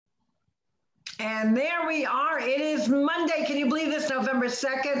And there we are. It is Monday. Can you believe this? November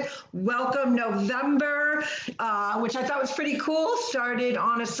 2nd. Welcome, November, which I thought was pretty cool. Started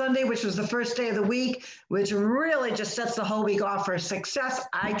on a Sunday, which was the first day of the week, which really just sets the whole week off for success.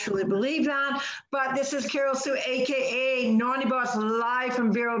 I truly believe that. But this is Carol Sue, AKA Naughty Boss, live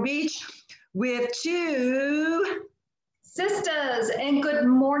from Vero Beach with two sisters, and good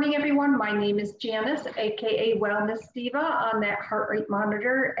morning, everyone. My name is Janice, aka Wellness Diva, on that heart rate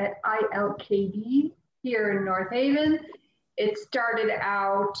monitor at ILKD here in North Haven. It started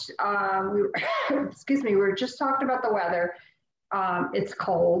out, we were just talking about the weather. It's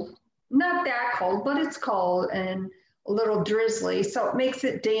cold, not that cold, but it's cold and a little drizzly, so it makes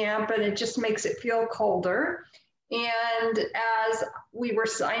it damp and it just makes it feel colder. And as we were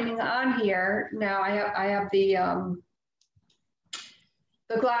signing on here, now I have the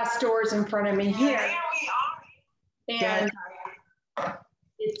glass doors in front of me here. And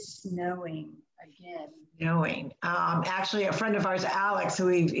it's snowing again. Snowing. Actually, a friend of ours, Alex,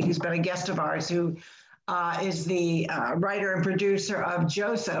 he's been a guest of ours, who is the writer and producer of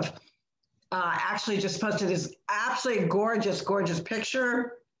Joseph, actually just posted this absolutely gorgeous, gorgeous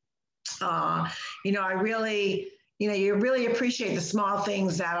picture. You really appreciate the small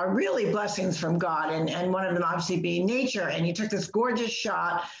things that are really blessings from God. And one of them obviously being nature. And you took this gorgeous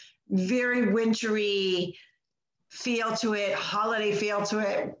shot, very wintry feel to it, holiday feel to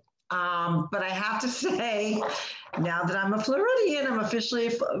it. But I have to say, now that I'm a Floridian, I'm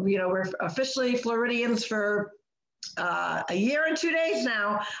officially, we're officially Floridians for a year and 2 days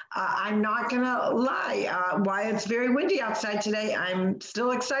now. I'm not gonna lie, while it's very windy outside today, I'm still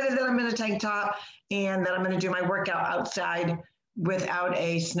excited that I'm in a tank top and that I'm gonna do my workout outside without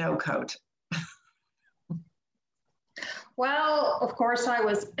a snow coat. Well, of course, I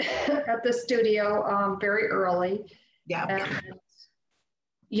was at the studio very early. Yeah. And,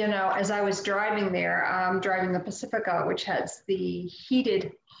 as I was driving there, I'm driving the Pacifica, which has the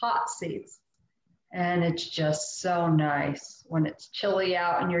heated hot seats. And it's just so nice when it's chilly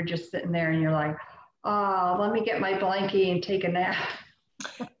out and you're just sitting there and you're like, oh, let me get my blankie and take a nap.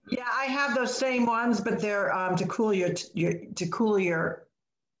 Yeah, I have those same ones, but they're to cool your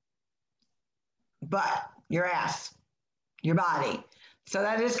butt, your ass, your body. So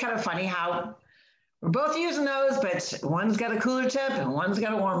that is kind of funny how we're both using those, but one's got a cooler temp and one's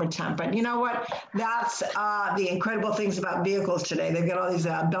got a warmer temp. But you know what? That's the incredible things about vehicles today. They've got all these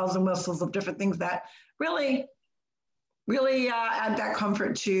bells and whistles of different things that really add that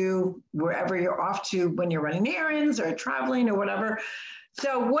comfort to wherever you're off to when you're running errands or traveling or whatever.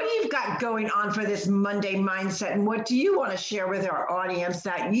 So what do you've got going on for this Monday mindset? And what do you want to share with our audience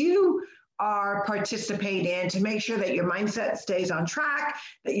that you are participating in to make sure that your mindset stays on track,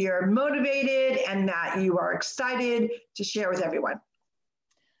 that you're motivated, and that you are excited to share with everyone?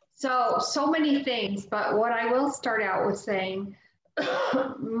 So many things, but what I will start out with saying,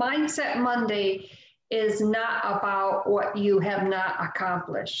 Mindset Monday is not about what you have not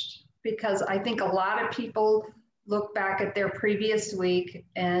accomplished, because I think a lot of people look back at their previous week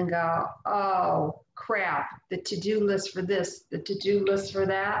and go, oh crap, the to-do list for this, the to-do list for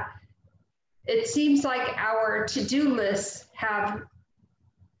that. It seems like our to-do lists have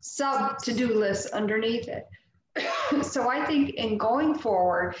sub-to-do lists underneath it. So I think in going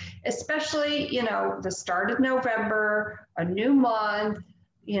forward, especially, the start of November, a new month,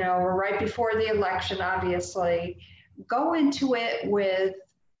 we're right before the election, obviously, go into it with,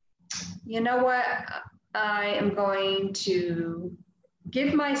 you know what, I am going to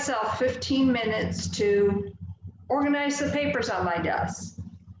give myself 15 minutes to organize the papers on my desk.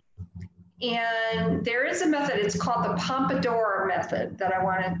 And there is a method, it's called the Pomodoro method that I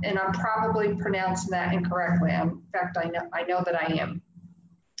want to, and I'm probably pronouncing that incorrectly. In fact, I know that I am.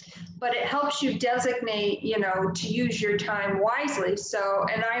 But it helps you designate, to use your time wisely. So,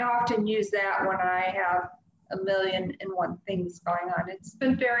 and I often use that when I have 1,000,001 things going on. It's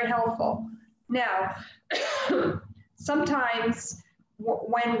been very helpful. Now, sometimes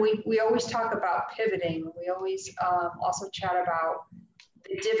when we always talk about pivoting, we always also chat about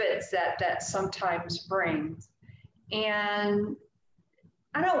the divots that sometimes brings. And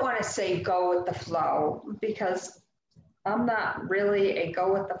I don't want to say go with the flow, because I'm not really a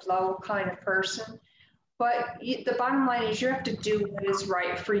go with the flow kind of person. But the bottom line is you have to do what is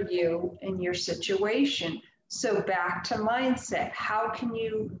right for you and your situation. So back to mindset. How can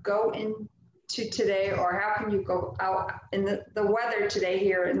you go into today, or how can you go out in the weather today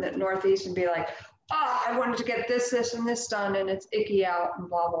here in the Northeast and be like, oh, I wanted to get this, and this done, and it's icky out and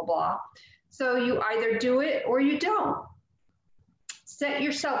blah, blah, blah. So you either do it or you don't. Set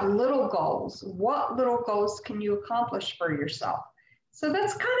yourself little goals. What little goals can you accomplish for yourself? So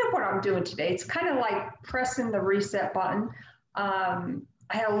that's kind of what I'm doing today. It's kind of like pressing the reset button.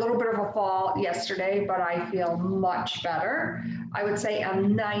 I had a little bit of a fall yesterday, but I feel much better. I would say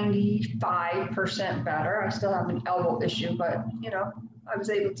I'm 95% better. I still have an elbow issue, but I was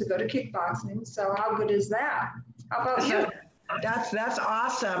able to go to kickboxing. So how good is that? How about you? That's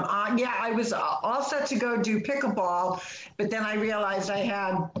awesome. Yeah, I was all set to go do pickleball, but then I realized I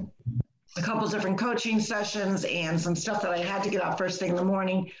had a couple different coaching sessions and some stuff that I had to get out first thing in the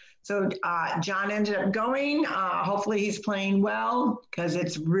morning. So John ended up going. Hopefully he's playing well because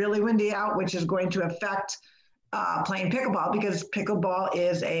it's really windy out, which is going to affect playing pickleball because pickleball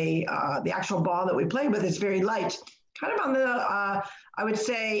is the actual ball that we play with is very light, kind of on the, I would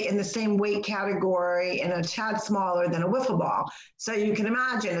say in the same weight category and a tad smaller than a wiffle ball. So you can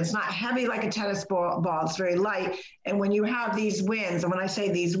imagine it's not heavy like a tennis ball, it's very light. And when you have these winds, and when I say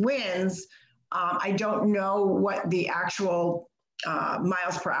these winds, I don't know what the actual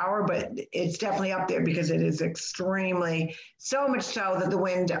miles per hour, but it's definitely up there because it is extremely, so much so that the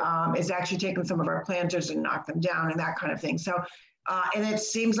wind is actually taking some of our planters and knock them down and that kind of thing. So, and it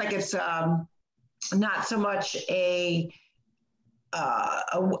seems like it's not so much a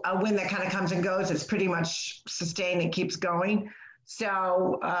wind that kind of comes and goes. It's pretty much sustained and keeps going.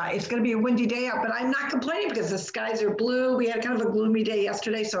 So it's going to be a windy day out, but I'm not complaining because the skies are blue. We had kind of a gloomy day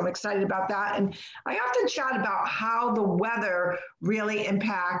yesterday, so I'm excited about that. And I often chat about how the weather really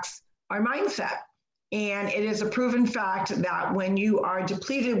impacts our mindset. And it is a proven fact that when you are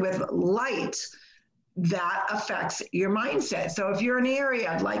depleted with light, that affects your mindset. So if you're in an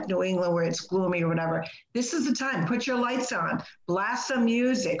area like New England where it's gloomy or whatever, this is the time. Put your lights on, blast some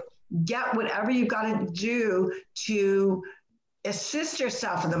music, get whatever you've got to do to assist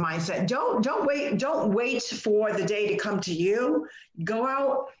yourself in the mindset. Don't wait for the day to come to you. Go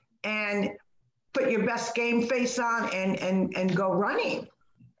out and put your best game face on and go running.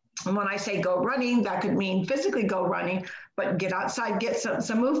 And when I say go running, that could mean physically go running, but get outside, get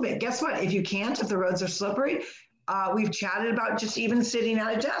some movement. Guess what? If you can't, if the roads are slippery, we've chatted about just even sitting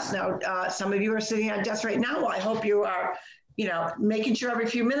at a desk. Now, some of you are sitting at a desk right now. Well, I hope you are, making sure every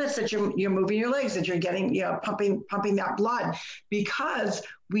few minutes that you're moving your legs, that you're getting, pumping that blood, because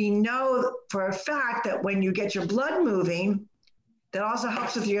we know for a fact that when you get your blood moving, that also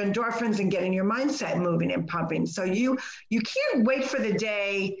helps with your endorphins and getting your mindset moving and pumping. So you can't wait for the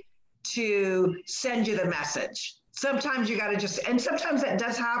day to send you the message. Sometimes you got to just, and sometimes that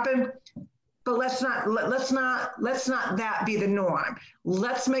does happen, but let's not that be the norm.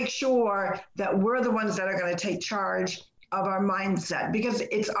 Let's make sure that we're the ones that are going to take charge of our mindset, because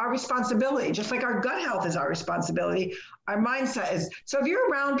it's our responsibility. Just like our gut health is our responsibility, our mindset is. So if you're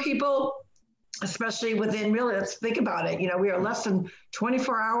around people, especially within, really, let's think about it. We are less than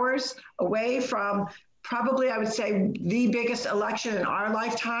 24 hours away from probably, I would say, the biggest election in our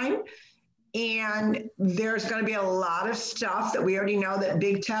lifetime. And there's going to be a lot of stuff that we already know that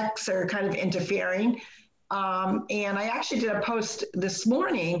big techs are kind of interfering. And I actually did a post this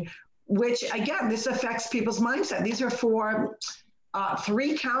morning, which, again, this affects people's mindset. These are for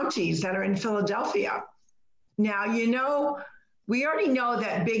 3 counties that are in Philadelphia. Now, we already know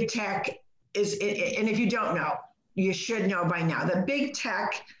that big tech is, and if you don't know, you should know by now, that big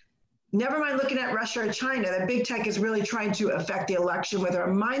tech, never mind looking at Russia or China, that big tech is really trying to affect the election with our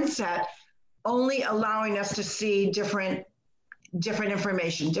mindset, only allowing us to see different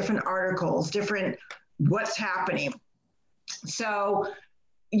information, different articles, different what's happening. So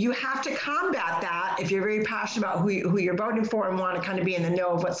you have to combat that. If you're very passionate about who you're voting for and want to kind of be in the know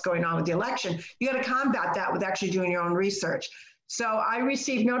of what's going on with the election, you got to combat that with actually doing your own research. So I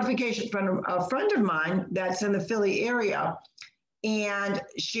received notification from a friend of mine that's in the Philly area, and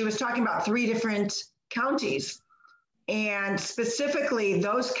she was talking about 3 different counties, and specifically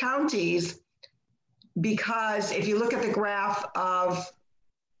those counties, because if you look at the graph of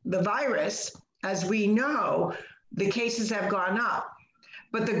the virus, as we know, the cases have gone up.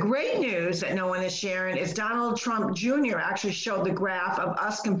 But the great news that no one is sharing is Donald Trump Jr. actually showed the graph of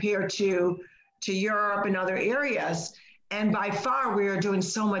us compared to Europe and other areas. And by far, we are doing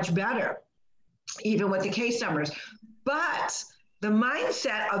so much better, even with the case numbers. But the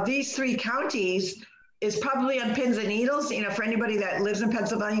mindset of these 3 counties is probably on pins and needles. For anybody that lives in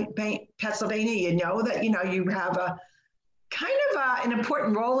Pennsylvania, that, you have a kind of an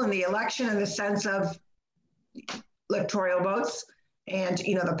important role in the election in the sense of electoral votes and,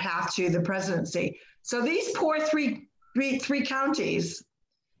 the path to the presidency. So these poor three counties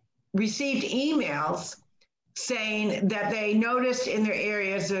received emails saying that they noticed in their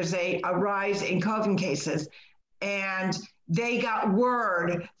areas there's a rise in COVID cases, and they got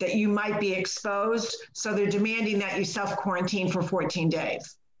word that you might be exposed. So they're demanding that you self-quarantine for 14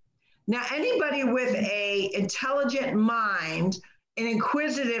 days. Now, anybody with a intelligent mind, an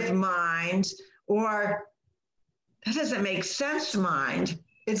inquisitive mind, or that doesn't make sense mind,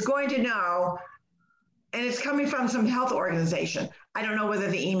 is going to know, and it's coming from some health organization. I don't know whether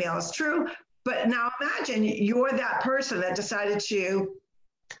the email is true, but now imagine you're that person that decided to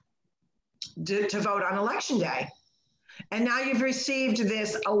vote on election day. And now you've received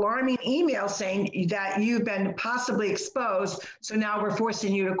this alarming email saying that you've been possibly exposed. So now we're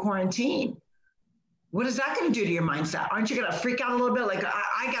forcing you to quarantine. What is that going to do to your mindset? Aren't you going to freak out a little bit? Like,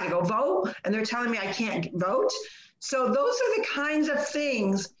 I got to go vote and they're telling me I can't vote. So those are the kinds of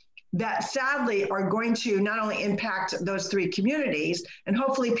things that sadly are going to not only impact those three communities, and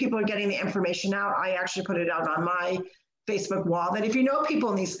hopefully people are getting the information out. I actually put it out on my Facebook wall that if you know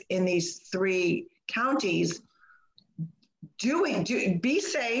people in these three counties, be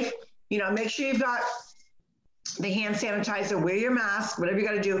safe, make sure you've got the hand sanitizer, wear your mask, whatever you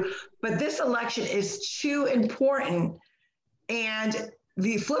got to do. But this election is too important. And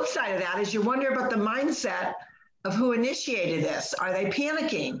the flip side of that is you wonder about the mindset of who initiated this. Are they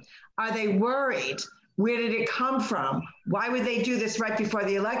panicking? Are they worried? Where did it come from? Why would they do this right before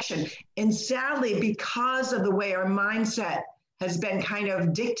the election? And sadly, because of the way our mindset has been kind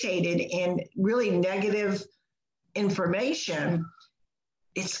of dictated in really negative information,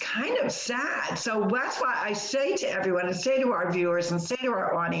 it's kind of sad. So that's why I say to everyone and say to our viewers and say to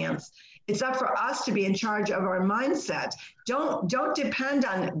our audience, it's up for us to be in charge of our mindset. Don't depend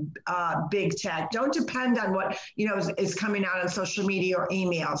on big tech. Don't depend on what is coming out on social media or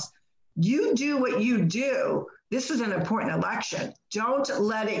emails. You do what you do. This is an important election. Don't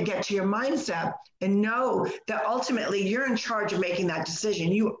let it get to your mindset, and know that ultimately you're in charge of making that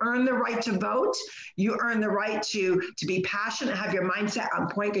decision. You earn the right to vote. You earn the right to be passionate, have your mindset on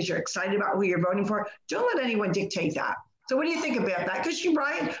point because you're excited about who you're voting for. Don't let anyone dictate that. So what do you think about that? Because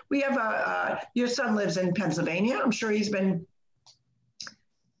Brian, we have your son lives in Pennsylvania. I'm sure he's been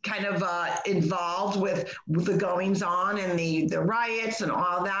kind of involved with the goings on and the riots and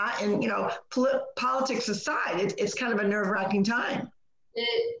all that. And, politics aside, it's kind of a nerve-wracking time.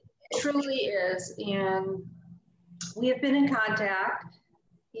 It truly is. And we have been in contact.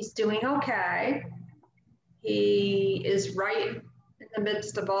 He's doing okay. He is right in the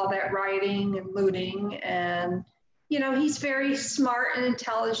midst of all that rioting and looting. And, he's very smart and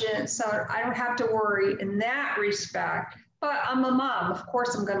intelligent. So I don't have to worry in that respect. But I'm a mom. Of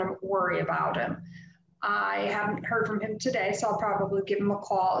course, I'm going to worry about him. I haven't heard from him today, so I'll probably give him a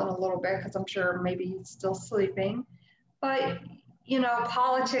call in a little bit because I'm sure maybe he's still sleeping. But,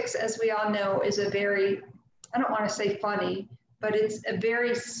 politics, as we all know, is a very, I don't want to say funny, but it's a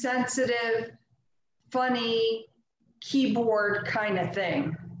very sensitive, funny keyboard kind of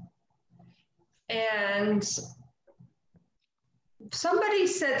thing. And somebody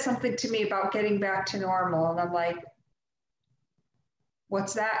said something to me about getting back to normal, and I'm like,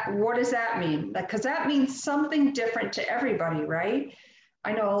 what's that? What does that mean? Because that means something different to everybody, right?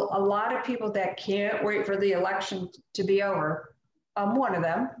 I know a lot of people that can't wait for the election to be over. I'm one of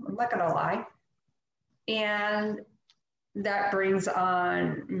them, I'm not gonna lie. And that brings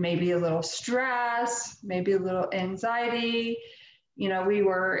on maybe a little stress, maybe a little anxiety. We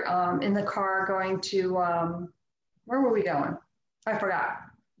were in the car going to, where were we going? I forgot.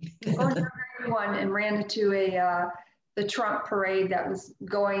 Going to everyone and ran into the Trump parade that was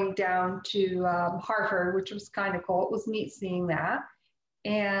going down to Hartford, which was kind of cool. It was neat seeing that.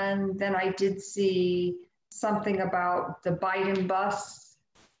 And then I did see something about the Biden bus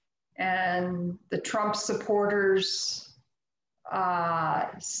and the Trump supporters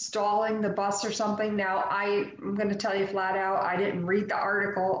stalling the bus or something. Now, I'm going to tell you flat out, I didn't read the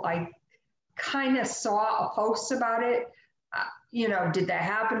article. I kind of saw a post about it. Did that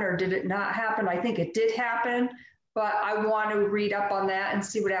happen or did it not happen? I think it did happen. But I want to read up on that and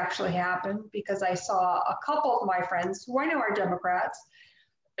see what actually happened, because I saw a couple of my friends who I know are Democrats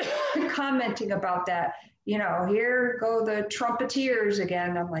commenting about that. Here go the Trumpeteers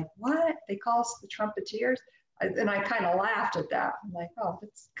again. I'm like, what? They call us the Trumpeteers? And I kind of laughed at that. I'm like, oh,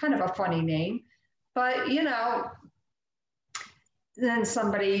 that's kind of a funny name. But, then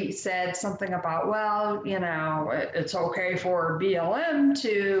somebody said something about, well, it's okay for BLM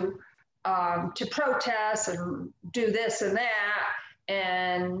to protest and do this and that,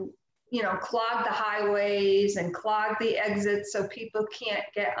 and clog the highways and clog the exits so people can't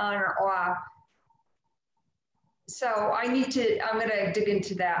get on or off. So I'm going to dig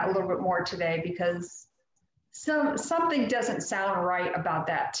into that a little bit more today, because something doesn't sound right about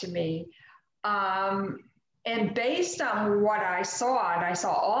that to me. And based on what I saw, and I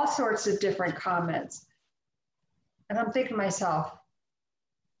saw all sorts of different comments, and I'm thinking to myself,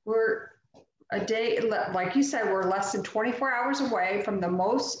 we're a day, like you said, we're less than 24 hours away from the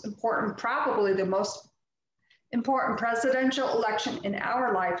most important, probably the most important presidential election in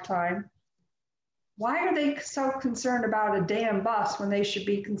our lifetime. Why are they so concerned about a damn bus when they should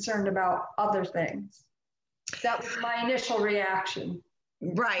be concerned about other things? That was my initial reaction.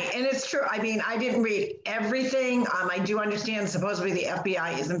 Right. And it's true. I mean, I didn't read everything. I do understand supposedly the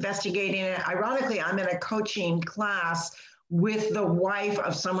FBI is investigating it. Ironically, I'm in a coaching class with the wife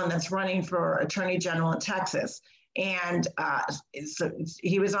of someone that's running for attorney general in Texas. And so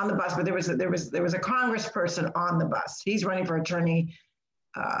he was on the bus, but there was a congressperson on the bus. He's running for attorney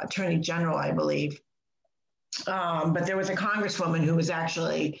general, I believe. But there was a congresswoman who was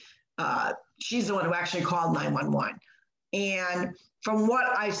actually, she's the one who actually called 911. And from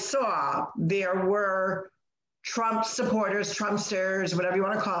what I saw, there were Trump supporters, Trumpsters, whatever you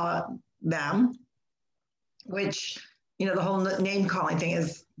want to call them, which, you know, the whole name calling thing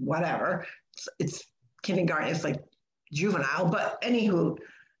is whatever. It's kindergarten, it's like juvenile. But anywho,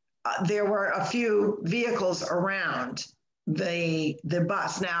 there were a few vehicles around the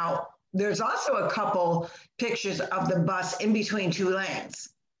bus. Now, there's also a couple pictures of the bus in between two lanes.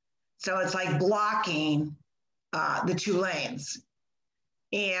 So it's like blocking the two lanes.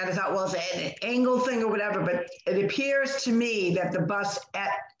 And I thought, well, it's an angle thing or whatever, but it appears to me that the bus at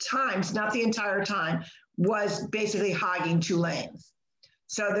times, not the entire time, was basically hogging two lanes.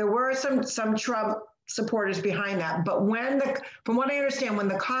 So there were some Trump supporters behind that. But from what I understand, when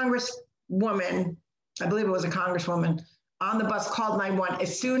the congresswoman, I believe it was a congresswoman, on the bus called 911,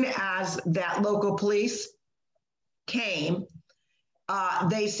 as soon as that local police came,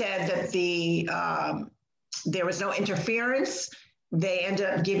 they said that there was no interference. They ended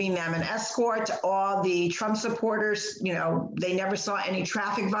up giving them an escort. All the Trump supporters, you know, they never saw any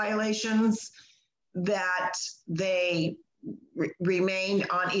traffic violations, that they remained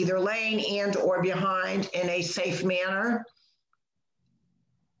on either lane and or behind in a safe manner.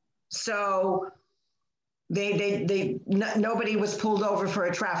 So nobody was pulled over for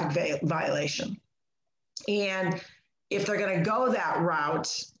a traffic violation. And if they're going to go that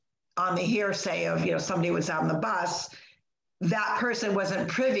route on the hearsay of, you know, somebody was on the bus, that person wasn't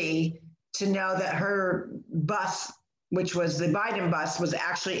privy to know that her bus, which was the Biden bus, was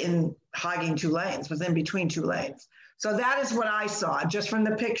actually hogging two lanes, was in between two lanes. So that is what I saw, just from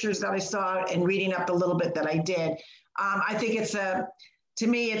the pictures that I saw and reading up a little bit that I did. I think to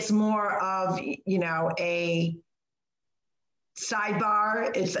me, it's more of, you know, a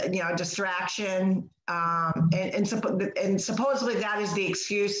sidebar. It's, you know, a distraction. And supposedly that is the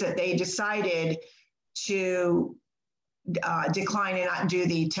excuse that they decided to decline and not do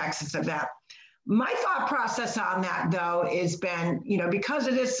the Texas event. My thought process on that, though, has been, you know, because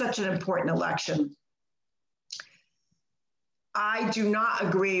it is such an important election, I do not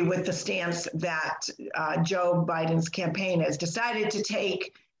agree with the stance that Joe Biden's campaign has decided to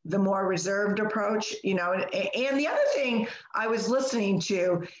take, the more reserved approach, you know. And the other thing I was listening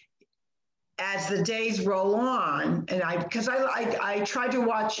to as the days roll on, and because I tried to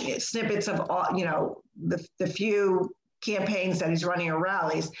watch snippets of all, you know, the few campaigns that he's running or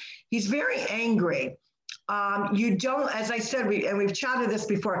rallies, he's very angry. You don't, as I said, we've chatted this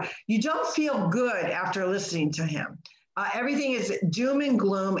before, you don't feel good after listening to him. Everything is doom and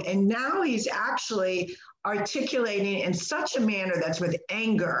gloom. And now he's actually articulating in such a manner that's with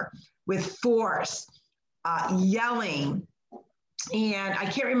anger, with force, yelling. And I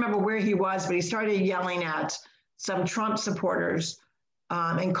can't remember where he was, but he started yelling at some Trump supporters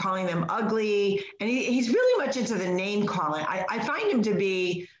and calling them ugly. And he's really much into the name calling. I find him to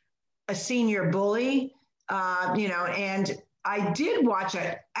be a senior bully, you know, and I did watch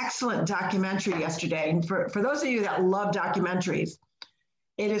an excellent documentary yesterday. And for those of you that love documentaries,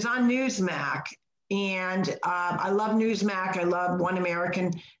 it is on Newsmax. And I love Newsmax. I love One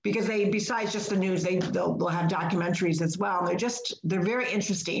American, because they, besides just the news, they'll have documentaries as well. And they're very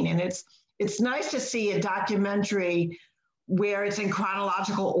interesting. And it's nice to see a documentary where it's in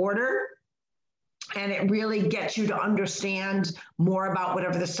chronological order, and it really gets you to understand more about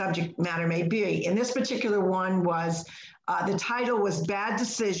whatever the subject matter may be. And this particular one was, the title was Bad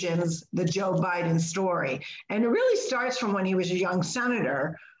Decisions, the Joe Biden Story. And it really starts from when he was a young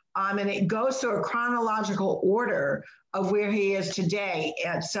senator, and it goes through a chronological order of where he is today.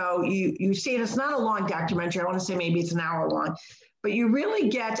 And so you see, and it's not a long documentary. I want to say maybe it's an hour long, but you really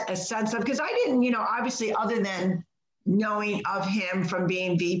get a sense of, because I didn't, you know, obviously other than knowing of him from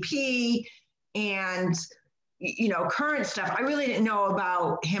being VP and, you know, current stuff, I really didn't know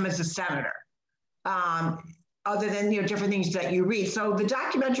about him as a senator. other than different things that you read. So the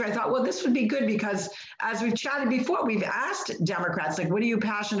documentary, I thought, well, this would be good because as we've chatted before, we've asked Democrats, like, what are you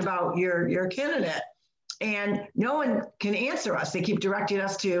passionate about your candidate? And no one can answer us. They keep directing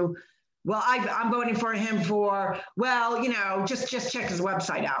us to, well, I'm voting for him for, well, just check his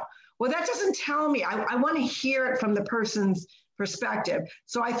website out. Well, that doesn't tell me. I want to hear it from the person's perspective.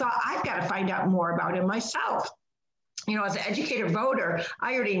 So I thought I've got to find out more about him myself. As an educated voter,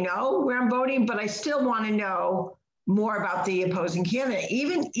 I already know where I'm voting, but I still want to know more about the opposing candidate,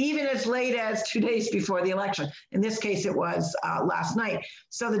 even as late as 2 days before the election. In this case, it was last night.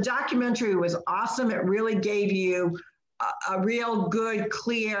 So the documentary was awesome. It really gave you a real good,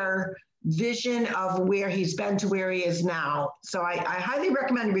 clear vision of where he's been to where he is now. So I highly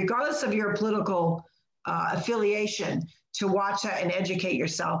recommend, regardless of your political affiliation, to watch that and educate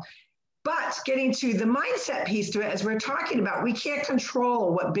yourself. But getting to the mindset piece to it, as we're talking about, we can't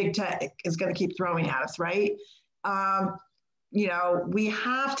control what big tech is going to keep throwing at us, right? We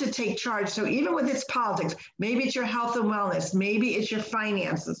have to take charge. So even with its politics, maybe it's your health and wellness, maybe it's your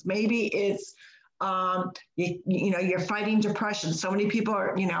finances, maybe it's, you're fighting depression. So many people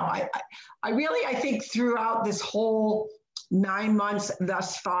are, I think throughout this whole 9 months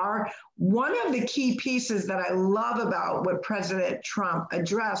thus far, one of the key pieces that I love about what President Trump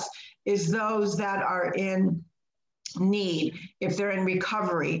addressed is those that are in need, if they're in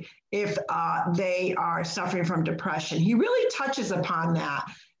recovery, if they are suffering from depression. He really touches upon that.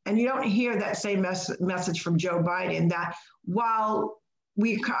 And you don't hear that same message from Joe Biden, that while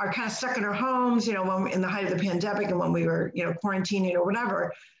we are kind of stuck in our homes, when in the height of the pandemic and when we were, quarantining or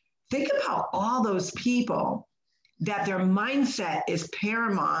whatever, think about all those people that their mindset is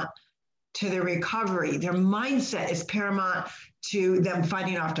paramount to their recovery. Their mindset is paramount to them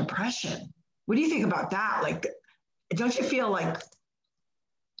fighting off depression. What do you think about that? Like, don't you feel like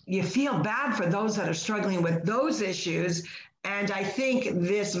you feel bad for those that are struggling with those issues? And I think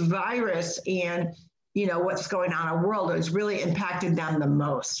this virus and, what's going on in our world has really impacted them the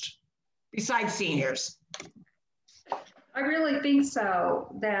most, besides seniors. I really think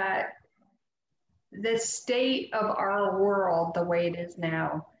so, that the state of our world, the way it is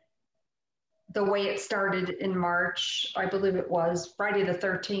now, the way it started in March, I believe it was Friday the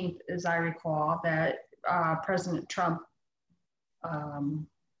 13th, as I recall, that President Trump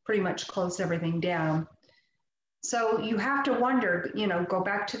pretty much closed everything down. So you have to wonder, go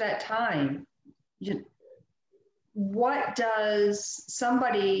back to that time. What does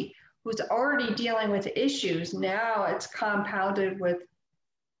somebody who's already dealing with issues, now it's compounded with,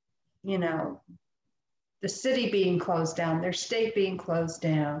 the city being closed down, their state being closed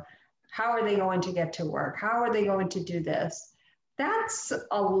down. How are they going to get to work? How are they going to do this? That's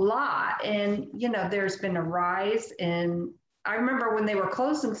a lot. And, there's been a rise in, I remember when they were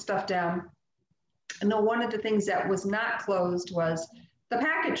closing stuff down, I know one of the things that was not closed was the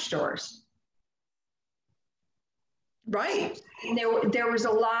package stores. Right. And there was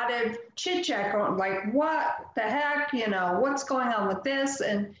a lot of chit chat going, like, what the heck, what's going on with this?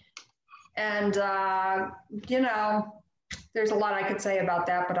 And there's a lot I could say about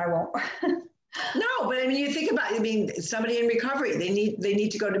that, but I won't. No, but you think about it, somebody in recovery, they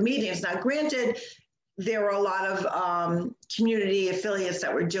need to go to meetings. Now, granted, there were a lot of community affiliates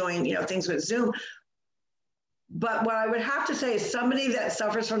that were doing, things with Zoom. But what I would have to say is somebody that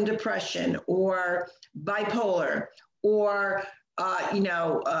suffers from depression or bipolar or,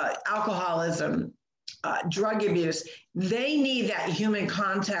 alcoholism, drug abuse, they need that human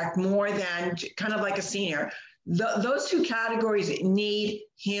contact more than kind of like a senior. Those two categories need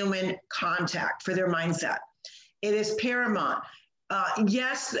human contact for their mindset. It is paramount.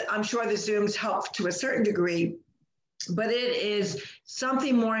 Yes, I'm sure the Zooms help to a certain degree, but it is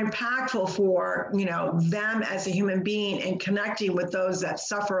something more impactful for, them as a human being and connecting with those that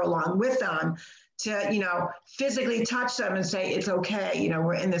suffer along with them to, physically touch them and say, it's okay,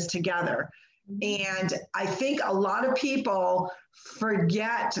 we're in this together. And I think a lot of people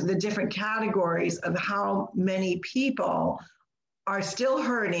forget the different categories of how many people are still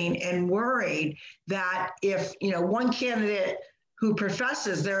hurting and worried that if, one candidate who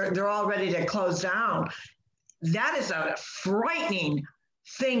professes they're all ready to close down, that is a frightening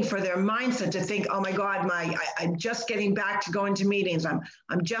thing for their mindset to think, oh my God, I'm just getting back to going to meetings. I'm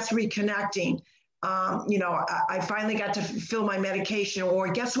just reconnecting. I finally got to fill my medication, or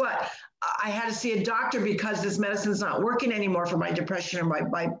guess what? I had to see a doctor because this medicine's not working anymore for my depression or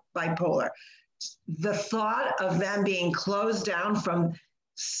my bipolar. The thought of them being closed down from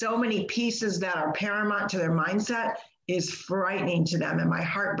so many pieces that are paramount to their mindset is frightening to them. And my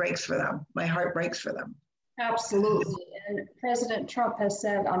heart breaks for them. My heart breaks for them. Absolutely. And President Trump has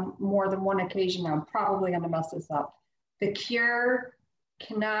said on more than one occasion, I'm probably going to mess this up, the cure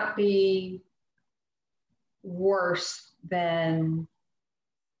cannot be worse than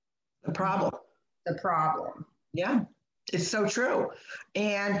The problem. the problem. Yeah, it's so true.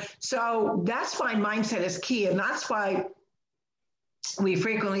 And so that's why mindset is key. And that's why we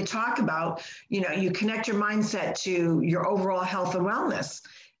frequently talk about, you connect your mindset to your overall health and wellness.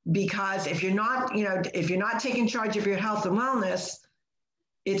 Because if you're not, if you're not taking charge of your health and wellness,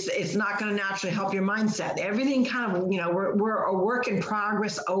 it's not going to naturally help your mindset. Everything kind of, we're a work in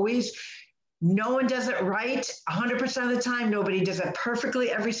progress always. No one does it right 100% of the time. Nobody does it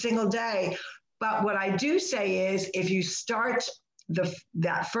perfectly every single day. But what I do say is if you start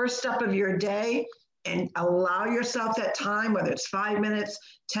that first step of your day and allow yourself that time, whether it's 5 minutes,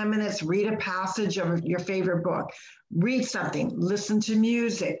 10 minutes, read a passage of your favorite book, read something, listen to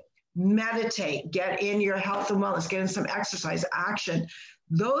music, meditate, get in your health and wellness, get in some exercise, action.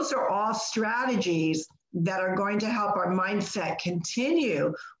 Those are all strategies that are going to help our mindset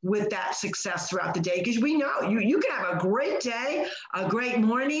continue with that success throughout the day. Because we know you can have a great day, a great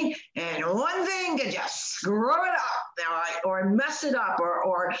morning, and one thing can just screw it up, or mess it up,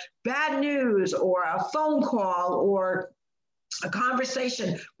 or bad news, or a phone call, or a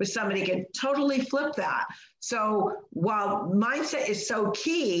conversation with somebody can totally flip that. So while mindset is so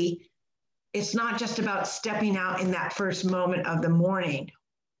key, it's not just about stepping out in that first moment of the morning.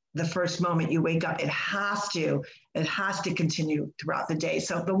 The first moment you wake up, it has to continue throughout the day.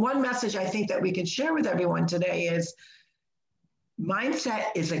 So the one message I think that we can share with everyone today is mindset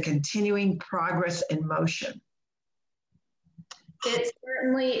is a continuing progress in motion. It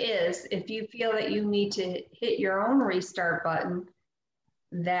certainly is. If you feel that you need to hit your own restart button,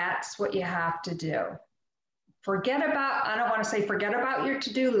 that's what you have to do. I don't want to say forget about your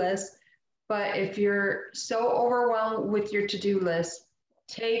to-do list, but if you're so overwhelmed with your to-do list,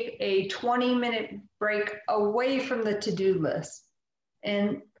 take a 20-minute break away from the to-do list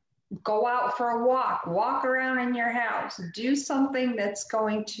and go out for a walk around in your house, do something that's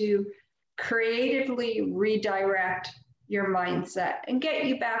going to creatively redirect your mindset and get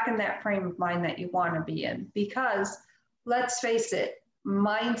you back in that frame of mind that you want to be in. Because let's face it,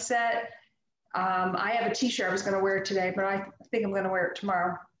 mindset, I have a t-shirt I was going to wear today, but I think I'm going to wear it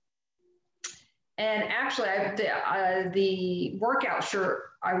tomorrow. And actually, the workout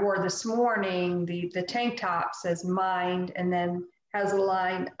shirt I wore this morning, the tank top says mind, and then has a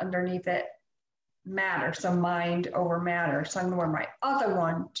line underneath it, matter, so mind over matter. So I'm going to wear my other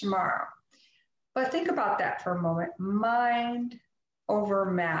one tomorrow. But think about that for a moment. Mind over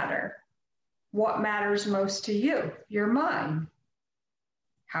matter. What matters most to you? Your mind.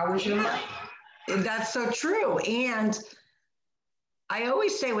 How is your mind? That's so true. And I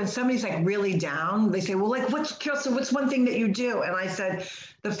always say when somebody's like really down, they say, well, like, Kelsey, what's one thing that you do? And I said,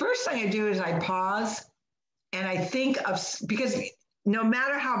 the first thing I do is I pause and I think of, because no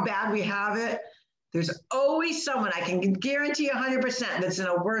matter how bad we have it, there's always someone, I can guarantee 100% that's in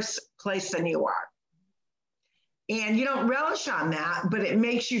a worse place than you are. And you don't relish on that, but it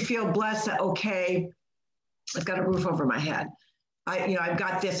makes you feel blessed that, okay, I've got a roof over my head. I've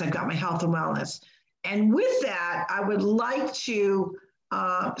got this, I've got my health and wellness. And with that, I would like to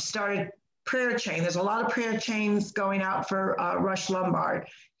start a prayer chain. There's a lot of prayer chains going out for Rush Lombard.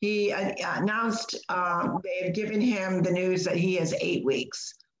 He announced they have given him the news that he has 8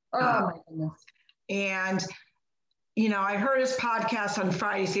 weeks. Oh, my goodness. And, I heard his podcast on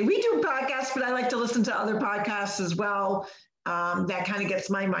Friday. See, we do podcasts, but I like to listen to other podcasts as well. That kind of gets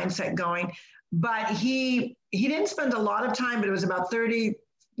my mindset going. But he didn't spend a lot of time, but it was about 30,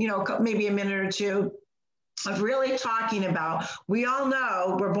 maybe a minute or two of really talking about, we all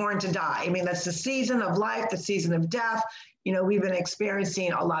know we're born to die. I mean, that's the season of life, the season of death. We've been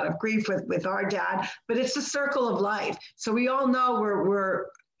experiencing a lot of grief with our dad, but it's the circle of life. So we all know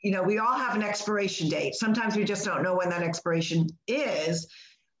we all have an expiration date. Sometimes we just don't know when that expiration is,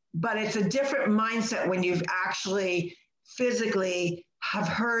 but it's a different mindset when you've actually physically have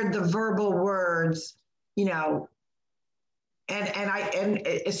heard the verbal words, and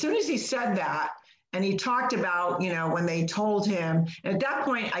as soon as he said that, and he talked about, when they told him, and at that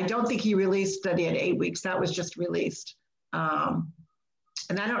point, I don't think he released that he had 8 weeks. That was just released.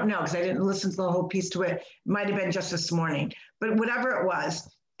 And I don't know, because I didn't listen to the whole piece to it. It might have been just this morning, but whatever it was.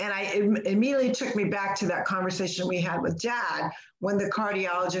 And it immediately took me back to that conversation we had with Dad when the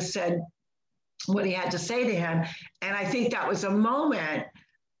cardiologist said what he had to say to him. And I think that was a moment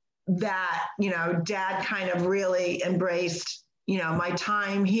that, Dad kind of really embraced, my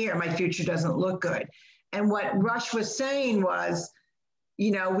time here, my future doesn't look good. And what Rush was saying was, we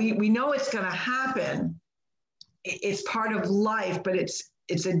know it's going to happen, it's part of life, but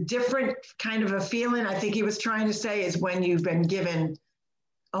it's a different kind of a feeling. I think he was trying to say is when you've been given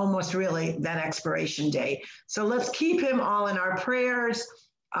almost really that expiration date. So let's keep him all in our prayers.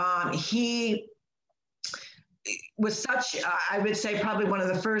 He was such, I would say, probably one of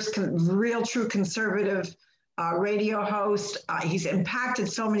the first real true conservative radio hosts. He's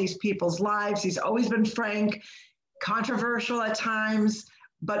impacted so many people's lives. He's always been frank, controversial at times,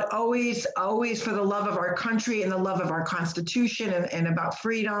 but always for the love of our country and the love of our Constitution and about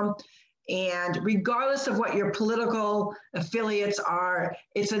freedom. And regardless of what your political affiliates are,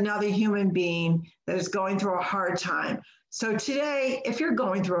 it's another human being that is going through a hard time. So today, if you're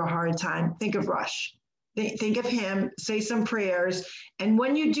going through a hard time, think of Rush. Think of him, say some prayers. And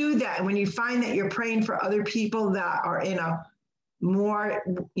when you do that, and when you find that you're praying for other people that are in a more,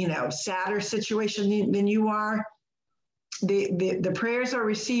 sadder situation than you are, the prayers are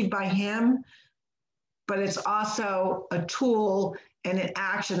received by him, but it's also a tool and an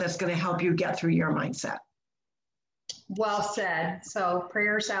action that's going to help you get through your mindset. Well said. So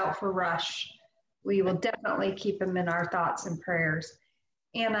prayers out for Rush. We will definitely keep him in our thoughts and prayers.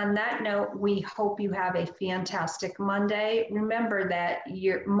 And on that note, we hope you have a fantastic Monday. Remember that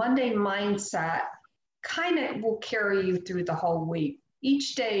your Monday mindset kind of will carry you through the whole week.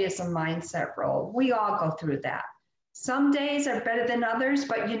 Each day is a mindset role. We all go through that. Some days are better than others,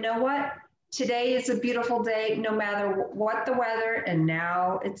 but you know what? Today is a beautiful day, no matter what the weather, and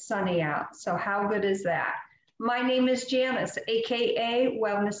now it's sunny out. So how good is that? My name is Janice, AKA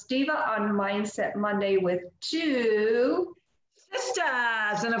Wellness Diva, on Mindset Monday with 2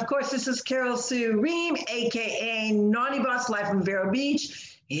 sisters. And of course, this is Carol Sue Ream, AKA Naughty Boss, live from Vero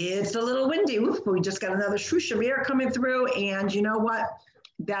Beach. It's a little windy. Oof, we just got another swoosh of air coming through. And you know what?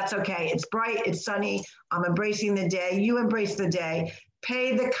 That's okay. It's bright, it's sunny. I'm embracing the day. You embrace the day.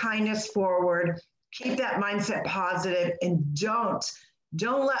 Pay the kindness forward. Keep that mindset positive, and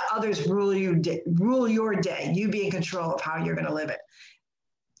don't let others rule your day. You be in control of how you're going to live it.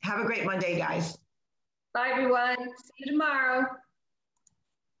 Have a great Monday, guys. Bye, everyone. See you tomorrow.